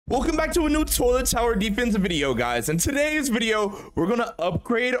Welcome back to a new toilet tower defense video, guys. In today's video, we're gonna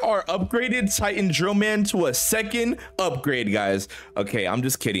upgrade our upgraded Titan drill man to a second upgrade, guys. Okay, I'm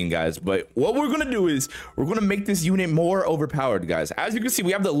just kidding, guys, but what we're gonna do is we're gonna make this unit more overpowered, guys. As you can see,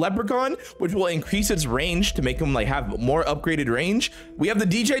 we have the leprechaun, which will increase its range to make him like have more upgraded range. We have the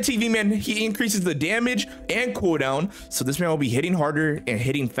DJ TV man. He increases the damage and cooldown, so this man will be hitting harder and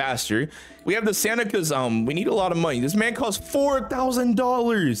hitting faster. We have the Santa because we need a lot of money. This man costs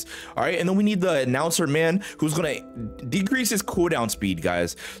 $4,000. All right, and then we need the announcer man who's gonna decrease his cooldown speed,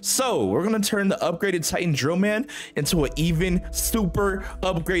 guys. So we're gonna turn the upgraded Titan drill man into an even super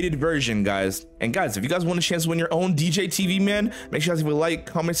upgraded version, guys. And guys, if you guys want a chance to win your own DJ TV man, make sure you guys leave a like,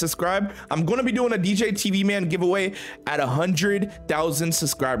 comment, subscribe. I'm gonna be doing a DJ TV man giveaway at 100,000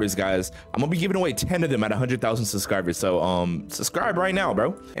 subscribers, guys. I'm gonna be giving away 10 of them at 100,000 subscribers. So subscribe right now,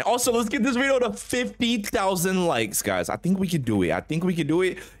 bro. And also, let's get this video to 50,000 likes, guys. I think we could do it. I think we could do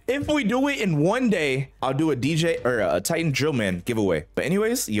it. If we do it in one day, I'll do a DJ or a Titan drill man giveaway. But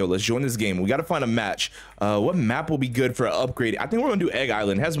anyways, yo, let's join this game. We got to find a match. What map will be good for an upgrade? I think we're gonna do Egg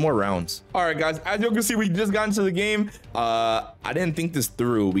Island. It has more rounds. All right, guys, as you can see, we just got into the game. I didn't think this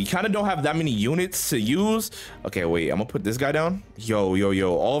through. We kind of don't have that many units to use. Okay, wait, I'm gonna put this guy down. Yo,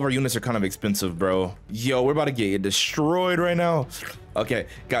 all of our units are kind of expensive, bro. Yo, we're about to get destroyed right now. Okay,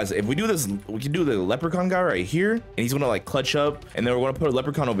 guys, if we do this, we can do the leprechaun guy right here, and he's gonna like clutch up, and then we're gonna put a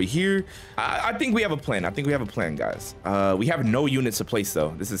leprechaun over here. I think we have a plan. I think we have a plan, guys. We have no units to place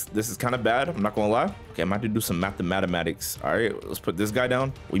though. This is kind of bad. I'm not gonna lie. Okay, I might have to do some mathematics. All right, let's put this guy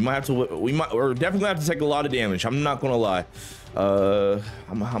down. We're definitely gonna have to take a lot of damage. I'm not gonna lie.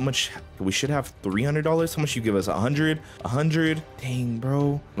 How much? We should have $300. How much you give us? 100. Dang,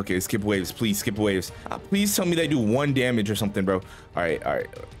 bro. Okay, skip waves, please. Skip waves. Please tell me they do 1 damage or something, bro. All right.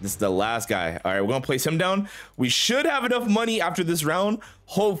 This is the last guy. All right, we're gonna place him down. We should have enough money after this round.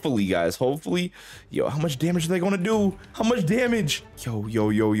 Hopefully, guys. Hopefully. Yo, how much damage are they gonna do? How much damage?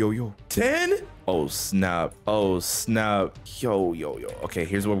 Yo. 10? Oh snap. Yo. Okay,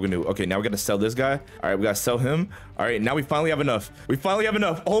 here's what we're gonna do. Okay, now we gotta sell this guy. All right, we gotta sell him. All right, now we finally have enough.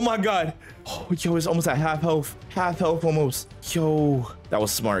 Oh my god. Oh, yo, it's almost at half health almost. Yo, that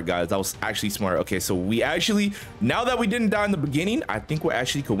was smart, guys. That was actually smart. Okay, so we actually, now that we didn't die in the beginning, I think we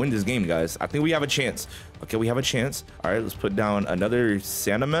actually could win this game, guys. I think we have a chance. Okay, we have a chance. All right, let's put down another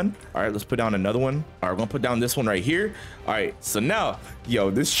Santa man. All right, let's put down another one. All right, we're gonna put down this one right here. All right, so now, yo,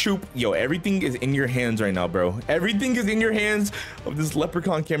 this troop, yo, everything is in your hands right now, bro. Everything is in your hands of this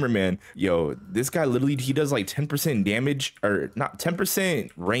leprechaun cameraman. Yo, this guy literally, he does like 10% damage, or not 10%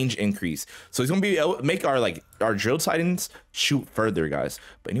 range increase. So he's gonna be able to make our drill titans shoot further, guys.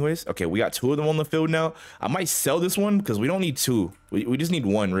 But anyways, okay, we got 2 of them on the field now. I might sell this one because we don't need 2. We just need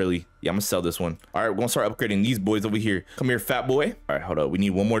 1, really. Yeah, I'm gonna sell this one. All right, we're gonna start upgrading these boys over here. Come here, fat boy. All right, hold up. We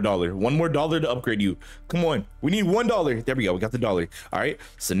need $1 more. $1 more to upgrade you. Come on. We need $1. There we go. We got the $1. All right,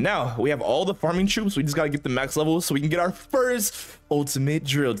 so now we have all the farming troops. We just gotta get the max level so we can get our first ultimate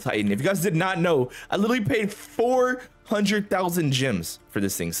drill titan. If you guys did not know, I literally paid 400,000 gems for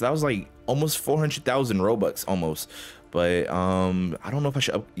this thing. So that was like almost 400,000 Robux almost. But I don't know if I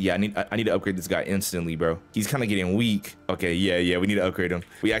should I need to upgrade this guy instantly, bro. He's kind of getting weak. Okay, yeah, we need to upgrade him.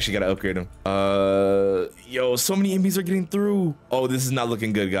 We actually gotta upgrade him. Yo, so many enemies are getting through. Oh, this is not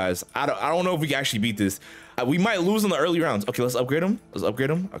looking good, guys. I don't know if we can actually beat this. We might lose in the early rounds. Okay, let's upgrade him.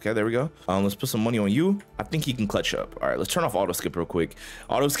 Okay, there we go. Let's put some money on you. I think he can clutch up. All right, let's turn off auto skip real quick.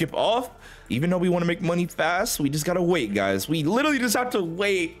 Auto skip off. Even though we want to make money fast, we just gotta wait, guys. We literally just have to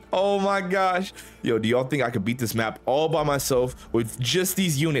wait. Oh my gosh. Yo, do y'all think I could beat this map all by myself with just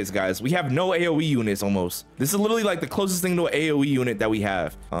these units, guys? We have no AoE units almost. This is literally like the closest thing to an AoE unit that we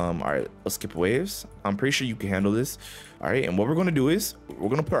have. All right, let's skip waves. I'm pretty sure you can handle this. All right, and what we're gonna do is we're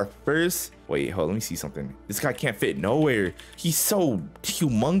gonna put our first, wait, hold on, let me see something. This guy can't fit nowhere. He's so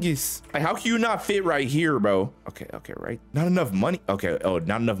humongous. Like, how can you not fit right here, bro? Okay, right. Not enough money. Okay, oh,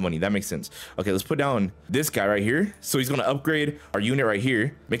 not enough money. That makes sense. Okay, let's put down this guy right here. So he's gonna upgrade our unit right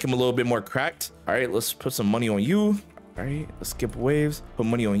here, make him a little bit more cracked. All right, let's put some money on you. All right, let's skip waves, put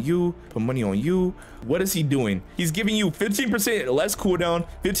money on you, put money on you. What is he doing? He's giving you 15% less cooldown,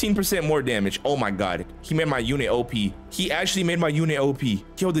 15% more damage. Oh my god, he made my unit OP. He actually made my unit OP.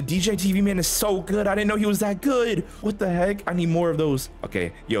 Yo, the DJ TV man is so good. I didn't know he was that good. What the heck? I need more of those.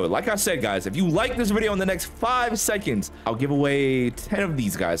 Okay, yo, like I said, guys, if you like this video in the next 5 seconds, I'll give away 10 of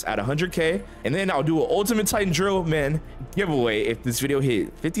these guys at 100K, and then I'll do an ultimate Titan drill man giveaway if this video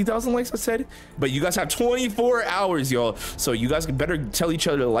hit 50,000 likes, I said. But you guys have 24 hours, y'all. So you guys better tell each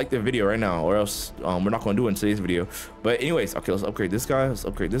other to like the video right now, or else we're not going to do it in today's video. But anyways, okay, let's upgrade this guy.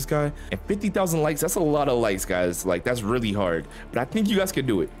 And 50,000 likes, that's a lot of likes, guys. Like, that's That's really hard, but I think you guys could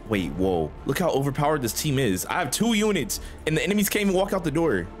do it. Wait, whoa. Look how overpowered this team is. I have 2 units and the enemies can't even walk out the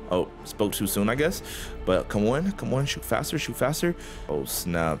door. Oh, spoke too soon, I guess. But come on, shoot faster, shoot faster. Oh,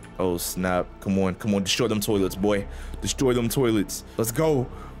 snap. Oh, snap. Come on, destroy them toilets, boy. Destroy them toilets. Let's go.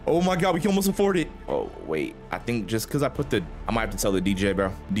 Oh my God, we can almost afford it. Oh, wait. I think just because I might have to tell the DJ,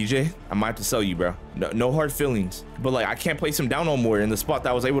 bro. DJ, I might have to sell you, bro. No hard feelings. But like, I can't place him down no more in the spot that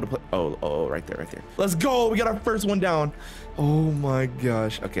I was able to play. Oh, right there. Let's go. We got our first one down. Oh my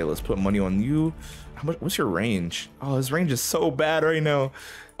gosh. Okay, let's put money on you. How much? What's your range? Oh, his range is so bad right now.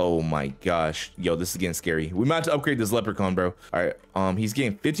 Oh my gosh. Yo, this is getting scary. We might have to upgrade this leprechaun, bro. All right. He's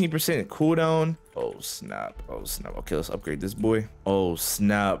getting 15% cooldown. Oh snap. Okay, let's upgrade this boy. Oh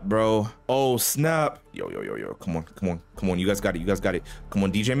snap, bro. Oh snap. Yo. Come on. You guys got it. Come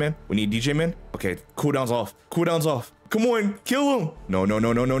on, DJ man. We need DJ man. Okay, cooldown's off. Come on, kill him.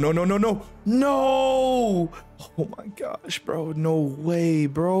 No. Oh my gosh, bro. No way,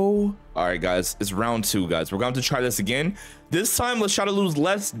 bro. All right, guys, it's round 2, guys. We're going to try this again. This time, let's try to lose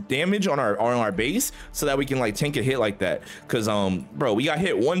less damage on our base so that we can like tank a hit like that. Cause bro, we got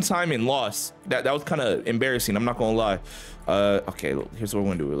hit one time and lost. That was kind of embarrassing. I'm not gonna lie. Okay, here's what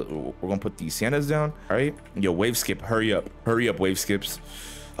we're gonna do. We're gonna put these Santas down. All right, yo, wave skip, hurry up, wave skips.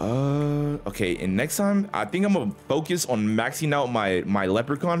 Okay, and next time I think I'm gonna focus on maxing out my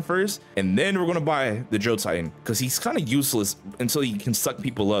leprechaun first, and then we're gonna buy the Drill Titan because he's kind of useless until he can suck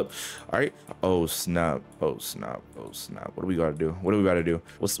people up. All right. Oh snap. What do we gotta do?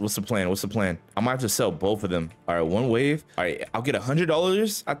 What's the plan? I might have to sell both of them. All right, one wave. All right, I'll get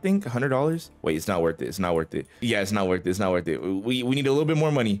 $100. I think $100. Wait, it's not worth it. Yeah, it's not worth it. We need a little bit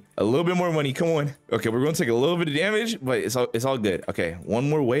more money. Come on. Okay, we're gonna take a little bit of damage, but it's all good. Okay, one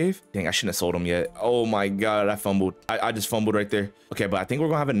more wave. Dang, I shouldn't have sold him yet. Oh my God, I fumbled. I just fumbled right there. Okay, but I think we're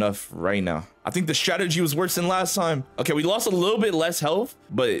gonna have enough right now. I think the strategy was worse than last time. Okay, we lost a little bit less health,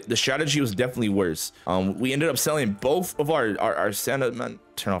 but the strategy was definitely worse. We ended up selling both of our Santa, man.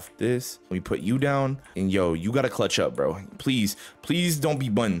 Turn off this. Let me put you down. And yo, you gotta clutch up, bro. Please don't be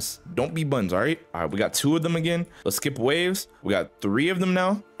buns. All right, we got 2 of them again. Let's skip waves. We got 3 of them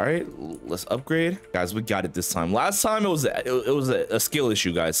now. All right, let's upgrade, guys. We got it this time. Last time it was a skill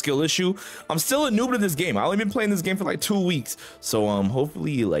issue, guys. I'm still a noob to this game. I only been playing this game for like 2 weeks, so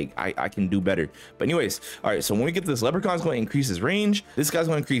hopefully like I can do better. But anyways, all right, so when we get this, leprechaun's going to increase his range. This guy's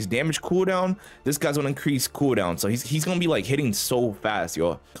going to increase damage cooldown. This guy's going to increase cooldown, so he's going to be like hitting so fast,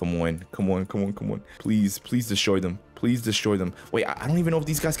 y'all. Come on. Please destroy them. Wait, I don't even know if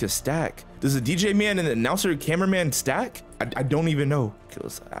these guys can stack. Does the DJ man and the announcer cameraman stack? I don't even know. Okay,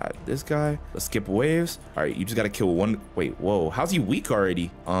 let's add this guy. Let's skip waves. All right, you just gotta kill one. Wait, whoa, how's he weak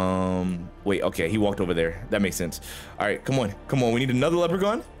already? Wait, okay, he walked over there. That makes sense. All right, come on. We need another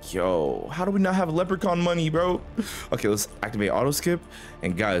leprechaun. Yo, how do we not have leprechaun money, bro? Okay, let's activate auto skip.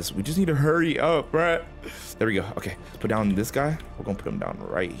 And guys, we just need to hurry up, right? There we go. Okay, let's put down this guy. We're gonna put him down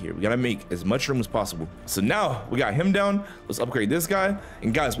right here. We gotta make as much room as possible. So now we got him down. Let's upgrade this guy.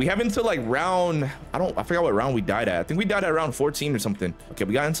 And guys, we have until like round, I forgot what round we died at. I think we died at round 14 or something. Okay,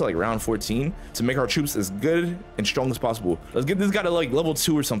 we got into like round 14 to make our troops as good and strong as possible. Let's get this guy to like level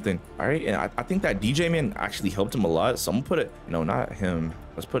 2 or something. All right, and I think that DJ man actually helped him a lot. So I'm gonna put it, no, not him.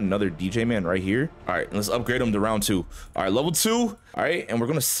 Let's put another DJ man right here. All right, and let's upgrade him to round 2. All right, level 2. All right, and we're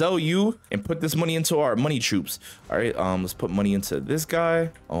gonna sell you and put this money into our money troops. All right, let's put money into this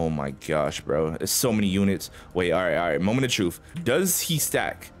guy. Oh my gosh, bro, it's so many units. Wait, all right, moment of truth. Does he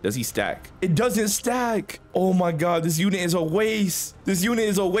stack? It doesn't stack. Oh my God, this unit is a waste.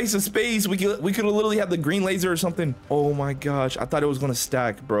 Of space. We could have literally had the green laser or something. Oh my gosh, I thought it was gonna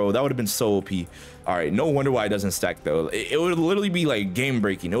stack, bro. That would have been so OP. All right, no wonder why it doesn't stack though. It would literally be like game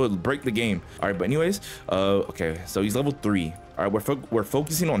breaking. It would break the game. All right, but anyways, okay, so he's level 3. All right, we're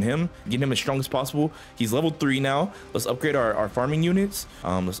focusing on him, getting him as strong as possible. He's level 3 now. Let's upgrade our farming units.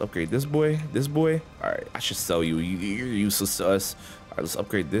 Let's upgrade this boy. All right, I should sell you. You're useless to us. All right, let's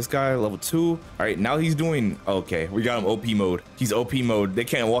upgrade this guy, level 2. All right, now he's doing, okay, we got him OP mode. He's OP mode. They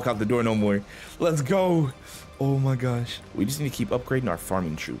can't walk out the door no more. Let's go. Oh my gosh. We just need to keep upgrading our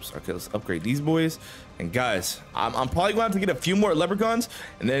farming troops. Okay, let's upgrade these boys. And guys, I'm probably gonna have to get a few more leprechauns,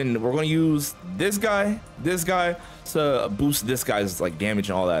 and then we're gonna use this guy to boost this guy's like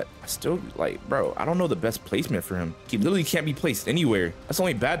damage and all that. I still like, bro, I don't know the best placement for him. He literally can't be placed anywhere. That's the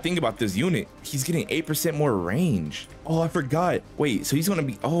only bad thing about this unit. He's getting 8% more range. Oh, I forgot. Wait, so he's gonna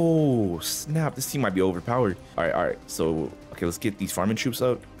be, oh snap, this team might be overpowered. All right, so Okay, let's get these farming troops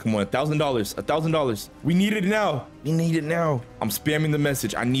up. Come on, $1,000, $1,000. We need it now. We need it now. I'm spamming the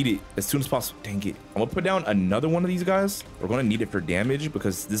message. I need it as soon as possible. Dang it. I'm gonna put down another one of these guys. We're gonna need it for damage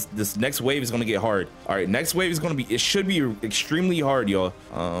because this next wave is gonna get hard. All right, next wave is gonna be, it should be extremely hard, y'all.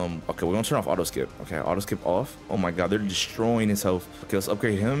 Okay, we're gonna turn off auto skip. Okay, auto skip off. Oh my God, they're destroying his health. Okay, let's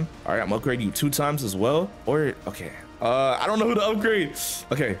upgrade him. All right, I'm upgrading you 2 times as well. Or, okay. I don't know who to upgrade.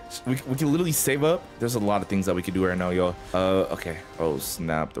 Okay, we can literally save up. There's a lot of things that we could do right now, y'all. Okay. Oh,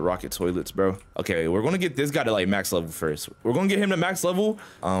 snap. The rocket toilets, bro. Okay, we're gonna get this guy to like max level first. We're gonna get him to max level.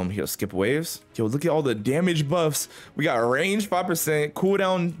 Here, skip waves. Yo, look at all the damage buffs. We got range 5%,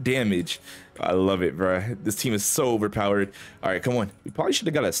 cooldown damage. I love it, bro. This team is so overpowered. All right, come on. We probably should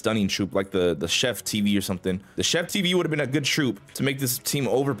have got a stunning troop like the Chef TV or something. The Chef TV would have been a good troop to make this team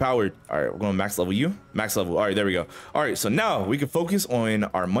overpowered. All right, we're going to max level you. Max level. All right, there we go. All right, so now we can focus on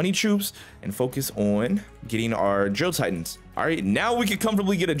our money troops and focus on getting our drill titans. All right, now we can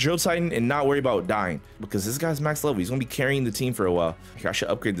comfortably get a drill titan and not worry about dying because this guy's max level. He's gonna be carrying the team for a while. Here, I should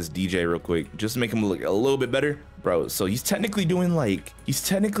upgrade this DJ real quick just to make him look a little bit better, bro. So he's technically doing like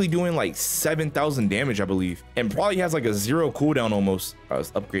 7,000 damage, I believe, and probably has like a 0 cooldown almost. All right,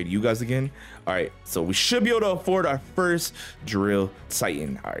 let's upgrade you guys again. All right, so we should be able to afford our first drill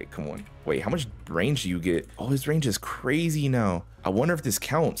titan. All right, come on. Wait, how much range do you get? Oh, his range is crazy now. I wonder if this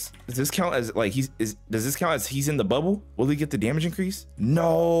counts. Does this count as like does this count as he's in the bubble? Will he get the damage increase?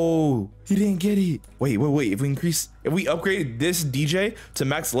 No, he didn't get it. Wait. If we upgrade this DJ to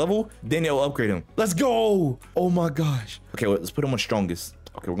max level, then it'll upgrade him. Let's go. Oh my gosh. Okay, let's put him on strongest.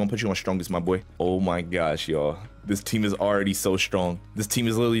 Okay, we're gonna put you on strongest, my boy. Oh my gosh, y'all. This team is already so strong. This team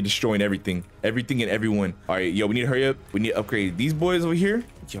is literally destroying everything and everyone. All right, yo, we need to hurry up. We need to upgrade these boys over here.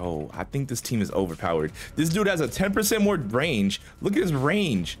 Yo, I think this team is overpowered. This dude has a 10% more range. Look at his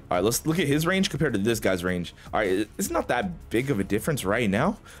range. All right, let's look at his range compared to this guy's range. All right, it's not that big of a difference right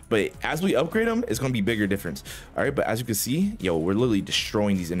now, but as we upgrade him, it's gonna be bigger difference. All right, but as you can see, yo, we're literally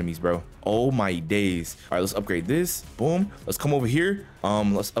destroying these enemies, bro. Oh my days. All right, let's upgrade this. Boom. Let's come over here.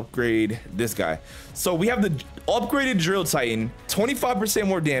 Let's upgrade this guy. So we have the upgraded drill titan, 25%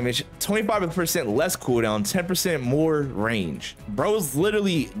 more damage, 25% less cooldown, 10% more range. Bro's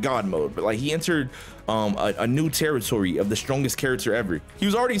literally god mode, but like he entered a new territory of the strongest character ever. He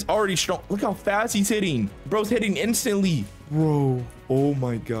was already strong. Look how fast he's hitting. Bro's hitting instantly, bro. Oh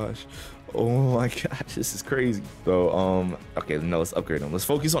my gosh. Oh my gosh, this is crazy. So okay, no, let's upgrade him. Let's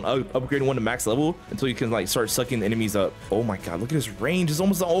focus on upgrading one to max level until you can like start sucking enemies up. Oh my god, look at his range. It's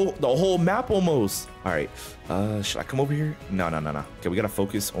almost the whole map almost. All right, should I come over here? No. Okay, we gotta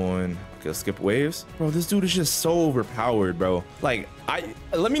focus on, okay, let's skip waves. Bro, this dude is just so overpowered, bro. Like,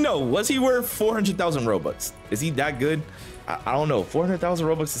 let me know, was he worth 400,000 Robux? Is he that good? I don't know. 400,000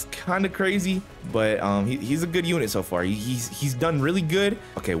 Robux is kind of crazy, but he's a good unit so far. He's done really good.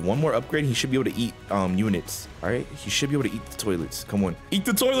 Okay, one more upgrade. He should be able to eat units. All right, he should be able to eat the toilets. Come on, eat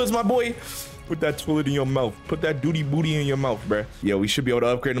the toilets, my boy. Put that toilet in your mouth. Put that duty booty in your mouth, bruh. Yo, we should be able to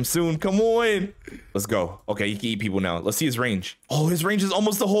upgrade him soon. Come on. Let's go. Okay, he can eat people now. Let's see his range. Oh, his range is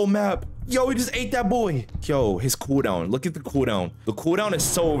almost the whole map. Yo, he just ate that boy. Yo, his cooldown. Look at the cooldown. The cooldown is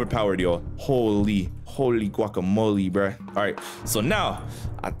so overpowered, yo. Holy guacamole, bruh. All right, so now,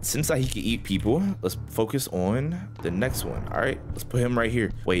 since he can eat people, let's focus on the next one. All right, let's put him right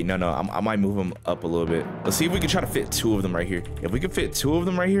here. Wait, no, I might move him up a little bit. Let's see if we can try to fit 2 of them right here. If we can fit 2 of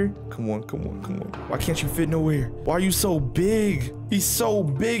them right here, come on. Why can't you fit nowhere? Why are you so big? He's so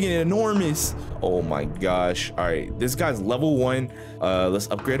big and enormous. Oh my gosh. All right, this guy's level 1. Let's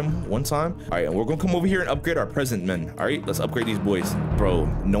upgrade him one time. All right, and we're gonna come over here and upgrade our present men. All right, let's upgrade these boys. Bro,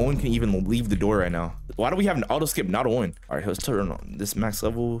 no one can even leave the door right now. Why do we have an auto skip, not a 1? All right, let's turn on this max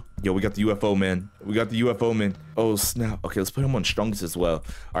level. Yo, we got the UFO man. Oh snap. Okay, let's put him on strongest as well.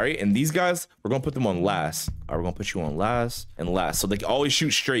 All right, and these guys, we're gonna put them on last. All right, we're gonna put you on last and last so they can always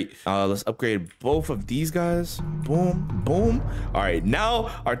shoot straight. Let's upgrade both of these guys. Boom. All right,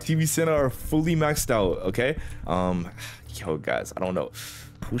 now our TV center are fully maxed out. Okay, yo guys, I don't know,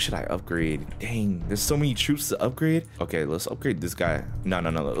 who should I upgrade? Dang, there's so many troops to upgrade. Okay, let's upgrade this guy. No.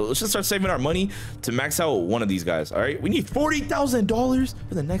 Let's just start saving our money to max out one of these guys. All right, we need $40,000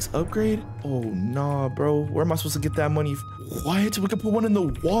 for the next upgrade. Oh nah, bro, where am I supposed to get that money? What? We can put one in the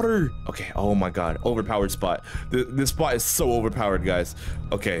water. Okay, oh my god, overpowered spot. This spot is so overpowered, guys.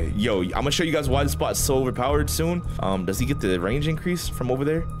 Okay, yo, I'm gonna show you guys why this spot is so overpowered soon. Does he get the range increase from over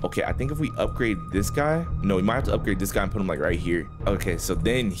there? Okay, I think if we upgrade this guy, no, we might have to upgrade this guy and put him like right here. Okay, so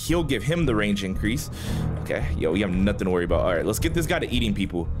then he'll give him the range increase. Okay, yo, we have nothing to worry about. All right, let's get this guy to eating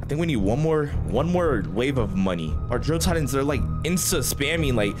people. I think we need one more wave of money. Our drill titans are like insta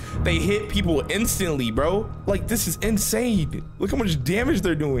spamming, like they hit people instantly, bro. Like this is insane. insane. Look how much damage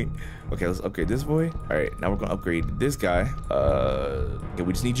they're doing. Okay, let's upgrade this boy. All right, now we're gonna upgrade this guy. Okay,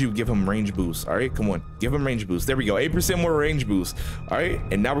 we just need you to give him range boost. All right, come on, give him range boost. There we go, 8% more range boost. All right,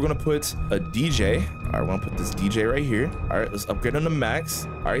 and now we're gonna put a DJ. All right, we're gonna put this DJ right here. All right, let's upgrade on the max.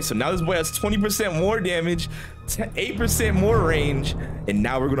 All right, so now this boy has 20% more damage, 8% more range, and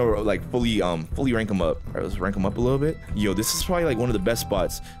now we're gonna like fully rank him up. All right, let's rank him up a little bit. Yo, this is probably like one of the best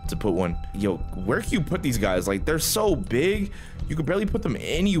spots to put one. Yo, where can you put these guys? Like, they're so big, you could barely put them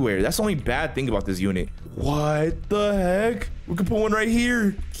anywhere. That's the only bad thing about this unit. What the heck? We could put one right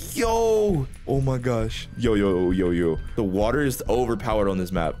here. Yo, oh my gosh. Yo. The water is overpowered on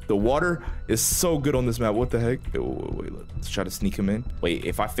this map. The water is so good on this map. What the heck? Wait, let's try to sneak him in. Wait,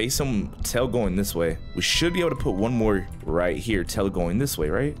 if I face him, tail going this way, we should be able to put one more right here, tail going this way,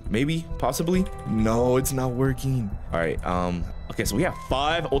 right? Maybe, possibly. No, it's not working. All right, okay, so we have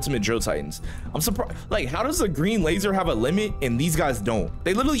 5 ultimate drill titans. I'm surprised, like, how does the green laser have a limit and these guys don't?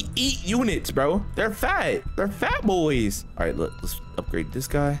 They literally eat units, bro. They're fat boys. All right, let's upgrade this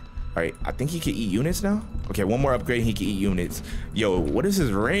guy. All right, I think he can eat units now. Okay, one more upgrade, he can eat units. Yo, what is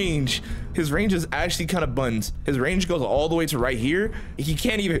his range? His range is actually kind of buns. His range goes all the way to right here. He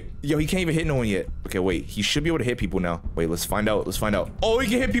can't even hit no one yet. Okay, wait, he should be able to hit people now. Wait, let's find out. Oh, he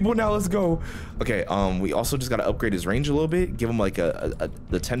can hit people now. Let's go. Okay, we also just got to upgrade his range a little bit. Give him like the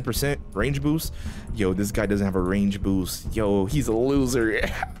 10% range boost. Yo, this guy doesn't have a range boost. Yo, he's a loser.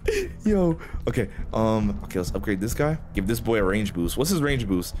 Yo, okay, let's upgrade this guy. Give this boy a range boost. What's his range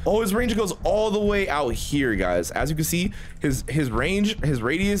boost? Oh, his range goes all the way out here, guys. As you can see, his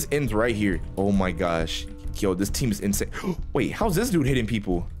radius ends right here. Oh my gosh. Yo, this team is insane. Wait, how's this dude hitting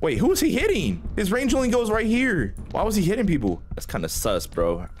people? Wait, who is he hitting? His range only goes right here. Why was he hitting people? That's kind of sus,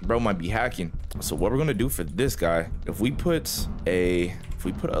 bro. Bro might be hacking. So what we're gonna do for this guy, if we put a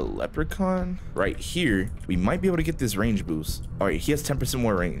leprechaun right here, we might be able to get this range boost. All right, he has 10%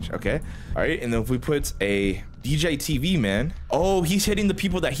 more range. Okay, all right, and then if we put a DJ TV man, oh, he's hitting the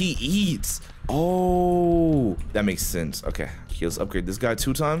people that he eats. Oh, that makes sense. Okay, let's upgrade this guy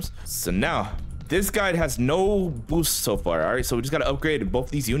 2 times. So now this guy has no boost so far. All right, so we just got to upgrade both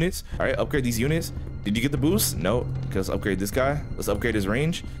these units. All right, upgrade these units. Did you get the boost? No. Okay, let's upgrade this guy. Let's upgrade his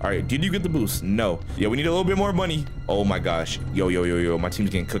range. All right, did you get the boost? No. Yeah, we need a little bit more money. Oh my gosh. Yo. My team's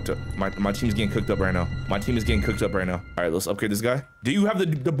getting cooked up. My team's getting cooked up right now. My team is getting cooked up right now. All right, let's upgrade this guy. Do you have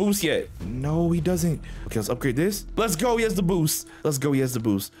the boost yet? No, he doesn't. Okay, let's upgrade this. Let's go. He has the boost. Let's go. He has the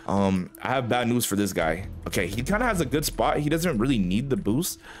boost. I have bad news for this guy. Okay, he kind of has a good spot. He doesn't really need the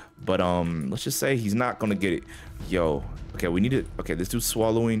boost, but let's just say he's not gonna get it. Yo, okay, we need it. Okay, this dude's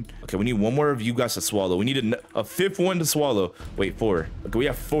swallowing. Okay, we need one more of you guys to swallow. We need a 5th one to swallow. Wait, 4. Okay, we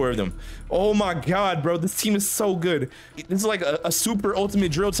have 4 of them. Oh my god, bro, this team is so good. This is like a super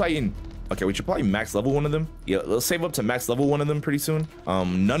ultimate drill titan. Okay, we should probably max level one of them. Yeah, let's save up to max level one of them pretty soon.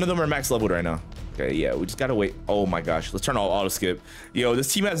 None of them are max leveled right now. Okay, yeah, we just gotta wait. Oh my gosh, let's turn on auto skip. Yo,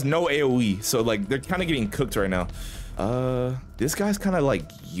 this team has no AoE, so like they're kind of getting cooked right now. This guy's kind of like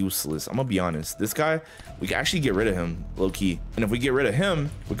useless. I'm gonna be honest. This guy, we can actually get rid of him low key. And if we get rid of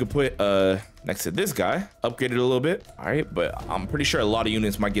him, we could put next to this guy, upgrade it a little bit. All right, but I'm pretty sure a lot of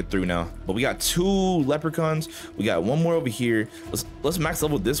units might get through now. But we got 2 leprechauns. We got 1 more over here. Let's max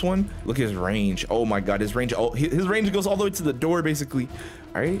level this one. Look at his range. Oh my god, his range. Oh, his range goes all the way to the door basically.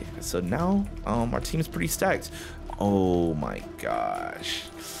 All right, so now our team is pretty stacked. Oh my gosh.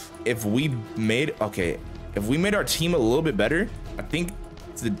 If we made our team a little bit better, I think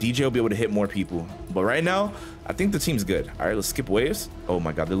the DJ will be able to hit more people. But right now, I think the team's good. All right, let's skip waves. Oh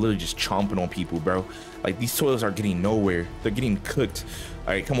my god, they're literally just chomping on people, bro. Like, these toilets are getting nowhere. They're getting cooked.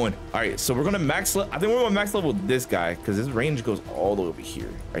 All right, come on. All right, so we're gonna I think we're gonna max level this guy because his range goes all the way over here.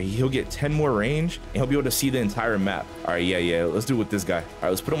 All right, he'll get 10 more range and he'll be able to see the entire map. All right, yeah, let's do it with this guy. All right,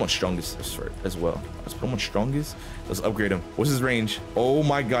 let's put him on strongest as well. Let's put him on strongest. Let's upgrade him. What's his range? Oh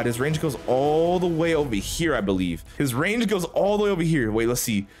my god, his range goes all the way over here, I believe. His range goes all the way over here. Wait, let's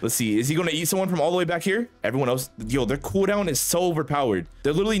see. Is he gonna eat someone from all the way back here? Everyone else, yo, their cooldown is so overpowered.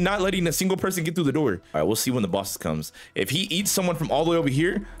 They're literally not letting a single person get through the door. All right, we'll see when the boss comes. If he eats someone from all the way over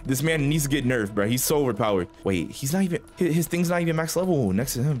here, this man needs to get nerfed, bro. He's so overpowered. Wait, he's not even, his thing's not even max level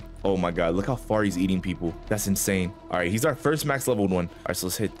next to him. Oh my god, look how far he's eating people. That's insane. All right, he's our first max leveled one. All right, so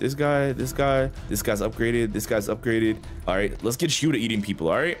let's hit this guy, this guy's upgraded, this guy's upgraded. All right, let's get you to eating people.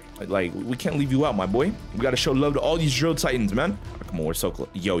 All right, like we can't leave you out, my boy. We gotta show love to all these drill titans, man. Oh, come on, we're so close.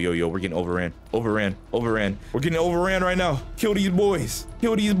 Yo, we're getting overran. We're getting overran right now. Kill these boys.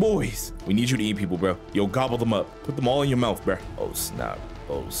 We need you to eat people, bro. Yo, gobble them up. Put them all in your mouth, bro. Oh snap.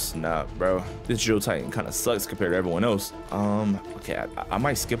 Oh snap, bro. This Drill Titan kind of sucks compared to everyone else. Okay, I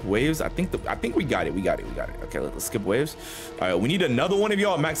might skip waves. I think we got it. We got it. Okay, let's skip waves. All right, we need another one of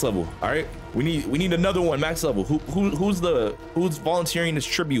y'all at max level. All right, we need another one max level. Who's volunteering this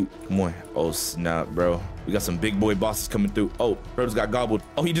tribute? Come on. Oh snap, bro. We got some big boy bosses coming through. Oh, bro just got gobbled.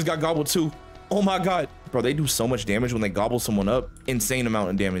 Oh, he just got gobbled too. Oh my god, bro, they do so much damage when they gobble someone up. Insane amount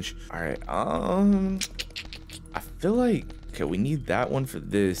of damage. All right, I feel like, okay, we need that one for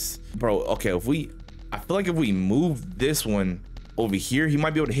this, bro. Okay, I feel like if we move this one over here, he might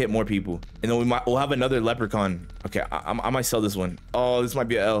be able to hit more people, and then we'll have another leprechaun. Okay, I might sell this one. Oh, this might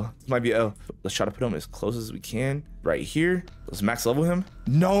be a L. This might be a L. Let's try to put him as close as we can right here. Let's max level him.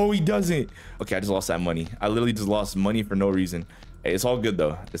 No, he doesn't. Okay, I just lost that money. I literally just lost money for no reason. Hey, it's all good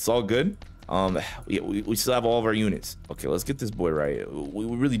though. It's all good. We still have all of our units. Okay, let's get this boy right.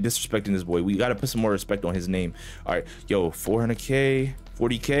 We're really disrespecting this boy. We got to put some more respect on his name. All right, yo, 400k,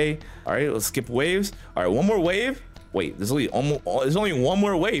 40k. All right, let's skip waves. All right, one more wave. Wait, there's only one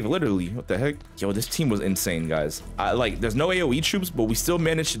more wave, literally. What the heck? Yo, this team was insane, guys. There's no AoE troops, but we still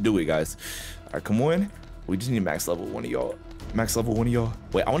managed to do it, guys. All right, come on. We just need max level one of y'all. Max level one of y'all.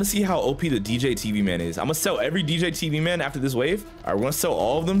 Wait, I want to see how OP the DJ TV man is. I'm gonna sell every DJ TV man after this wave. All right, we're gonna sell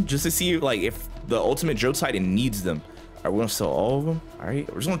all of them just to see like if the ultimate Drill Titan needs them. All right, we're gonna sell all of them. All right,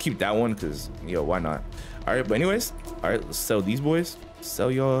 we're just gonna keep that one because, yo, why not? All right, but anyways, all right, let's sell these boys.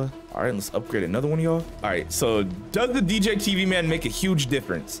 Sell y'all. All right, let's upgrade another one of y'all. All right, so does the DJ TV man make a huge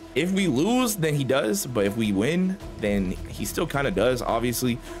difference? If we lose, then he does, but if we win, then he still kind of does,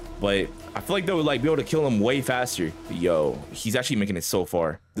 obviously. But I feel like they would like be able to kill him way faster. Yo, he's actually making it so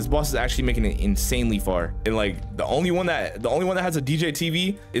far. This boss is actually making it insanely far. And like the only one that has a DJ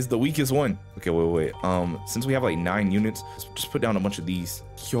TV is the weakest one. Okay, wait. Since we have like 9 units, let's just put down a bunch of these.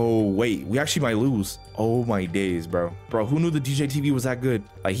 Yo, wait, we actually might lose. Oh my days, bro. Bro, who knew the DJ TV was that good?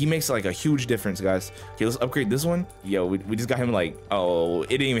 Like, he makes like a huge difference, guys. Okay, let's upgrade this one. Yo, we just got him like, oh, it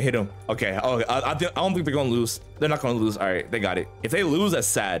didn't even hit him. Okay, oh, I don't think they're gonna lose. They're not gonna lose. All right, they got it. If they lose, that's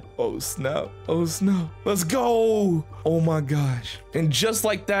sad. Oh snap. Oh snap. Let's go. Oh my gosh. And just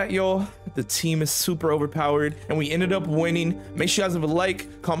like that, y'all, the team is super overpowered and we ended up winning. Make sure you guys have a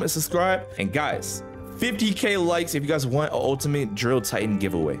like, comment, subscribe, and guys, 50k likes if you guys want an ultimate Drill Titan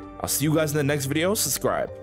giveaway. I'll see you guys in the next video. Subscribe.